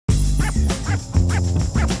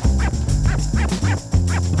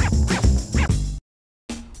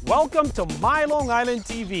Welcome to My Long Island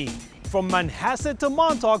TV. From Manhasset to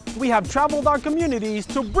Montauk, we have traveled our communities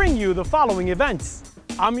to bring you the following events.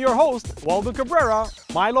 I'm your host, Waldo Cabrera.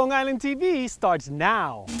 My Long Island TV starts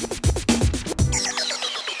now.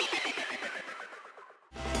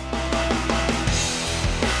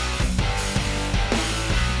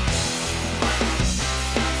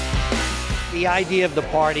 The idea of the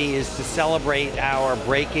party is to celebrate our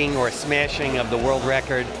breaking or smashing of the world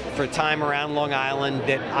record for time around Long Island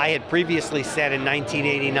that I had previously set in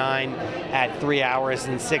 1989 at 3 hours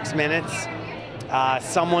and 6 minutes.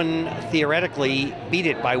 Someone theoretically beat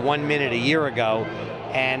it by 1 minute a year ago,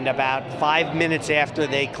 and about 5 minutes after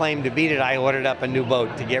they claimed to beat it, I ordered up a new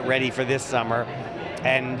boat to get ready for this summer.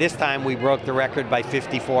 And this time we broke the record by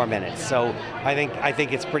 54 minutes. So I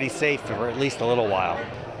think it's pretty safe for at least a little while.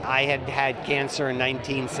 I had had cancer in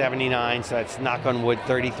 1979, so that's, knock on wood,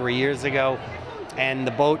 33 years ago. And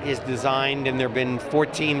the boat is designed, and there have been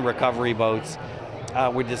 14 recovery boats.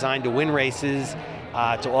 We're designed to win races,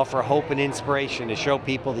 to offer hope and inspiration, to show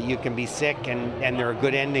people that you can be sick and there are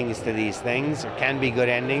good endings to these things, or can be good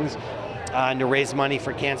endings, and to raise money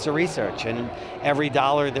for cancer research. And every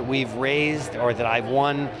dollar that we've raised or that I've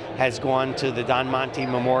won has gone to the Don Monti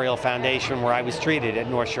Memorial Foundation, where I was treated at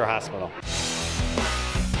North Shore Hospital.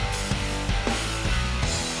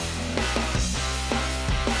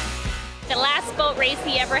 The last boat race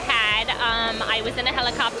he ever had, I was in a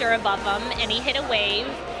helicopter above him and he hit a wave,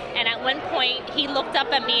 and at one point he looked up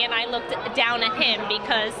at me and I looked down at him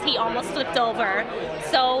because he almost flipped over.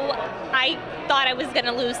 So I thought I was going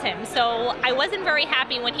to lose him. So I wasn't very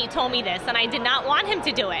happy when he told me this, and I did not want him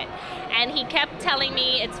to do it. And he kept telling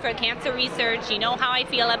me, it's for cancer research, you know how I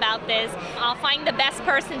feel about this. I'll find the best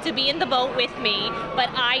person to be in the boat with me, but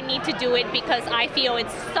I need to do it because I feel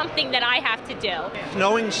it's something that I have to do.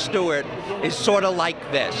 Knowing Stuart is sort of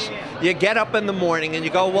like this. You get up in the morning and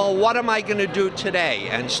you go, well, what am I going to do today?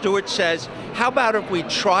 And Stuart says, how about if we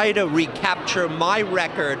try to recapture my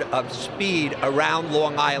record of speed around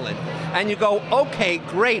Long Island? And you go, okay,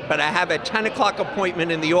 great, but I have a 10 o'clock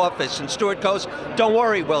appointment in the office. And Stuart goes, don't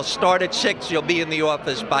worry, we'll start at 6, you'll be in the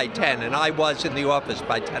office by 10. And I was in the office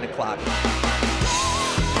by 10 o'clock.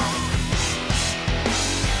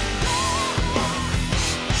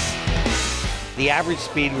 The average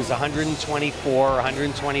speed was 124,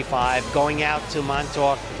 125. Going out to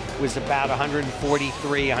Montauk was about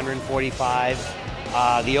 143, 145.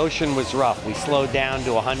 The ocean was rough. We slowed down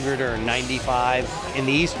to 100 or 95. In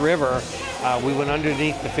the East River, we went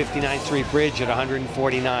underneath the 59th Street Bridge at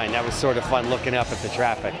 149. That was sort of fun looking up at the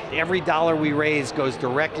traffic. Every dollar we raise goes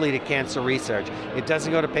directly to cancer research. It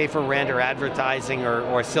doesn't go to pay for rent or advertising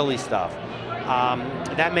or silly stuff.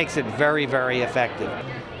 That makes it very, very effective.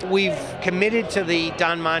 We've committed to the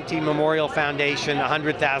Don Monti Memorial Foundation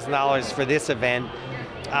 $100,000 for this event.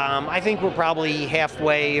 I think we're probably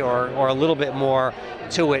halfway or a little bit more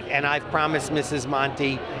to it, and I've promised Mrs.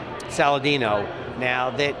 Monti Saladino now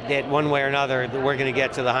that one way or another that we're going to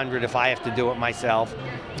get to the 100 if I have to do it myself.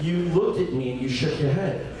 You looked at me and you shook your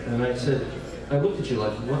head, and I said, I looked at you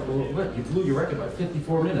like, what? You blew your record by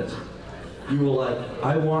 54 minutes. You were like,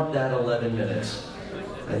 I want that 11 minutes.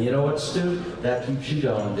 And you know what, Stu? That keeps you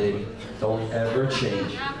going, baby. Don't ever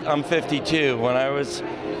change. I'm 52. When I was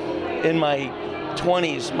in my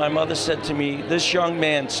 20s, my mother said to me, this young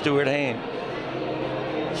man, Stuart Hayim,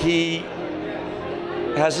 he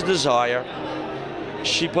has a desire.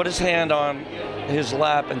 She put his hand on his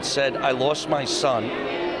lap and said, I lost my son,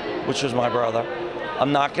 which was my brother.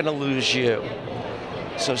 I'm not going to lose you.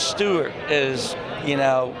 So Stuart is, you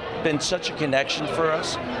know, been such a connection for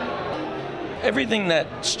us. Everything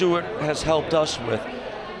that Stuart has helped us with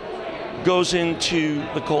goes into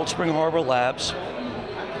the Cold Spring Harbor Labs,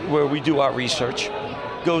 where we do our research,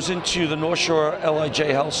 goes into the North Shore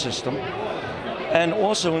LIJ Health System, and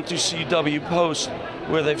also into CW Post,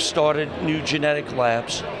 where they've started new genetic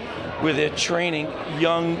labs, where they're training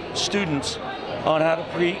young students on how to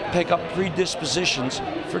pick up predispositions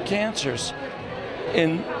for cancers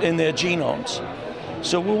in their genomes.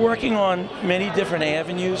 So we're working on many different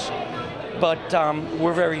avenues, but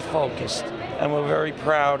we're very focused, and we're very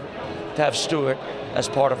proud to have Stuart as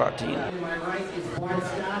part of our team. To my right is Bart.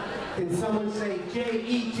 Can someone say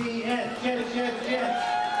J-E-T-S? Yes.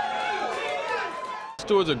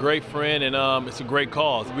 Stuart's a great friend, and it's a great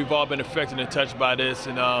cause. We've all been affected and touched by this,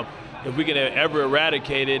 and if we can ever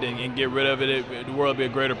eradicate it and get rid of it, the world will be a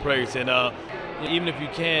greater place. And even if you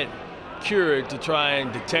can't cure it, to try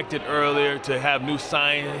and detect it earlier, to have new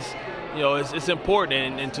science, you know, it's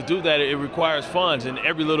important, and to do that, it requires funds, and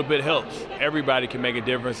every little bit helps. Everybody can make a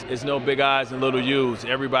difference. It's no big I's and little U's.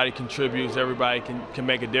 Everybody contributes. Everybody can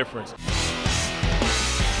make a difference.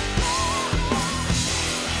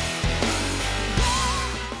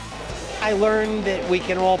 I learned that we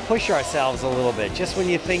can all push ourselves a little bit. Just when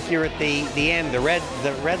you think you're at the end, the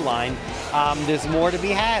red line, there's more to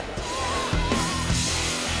be had.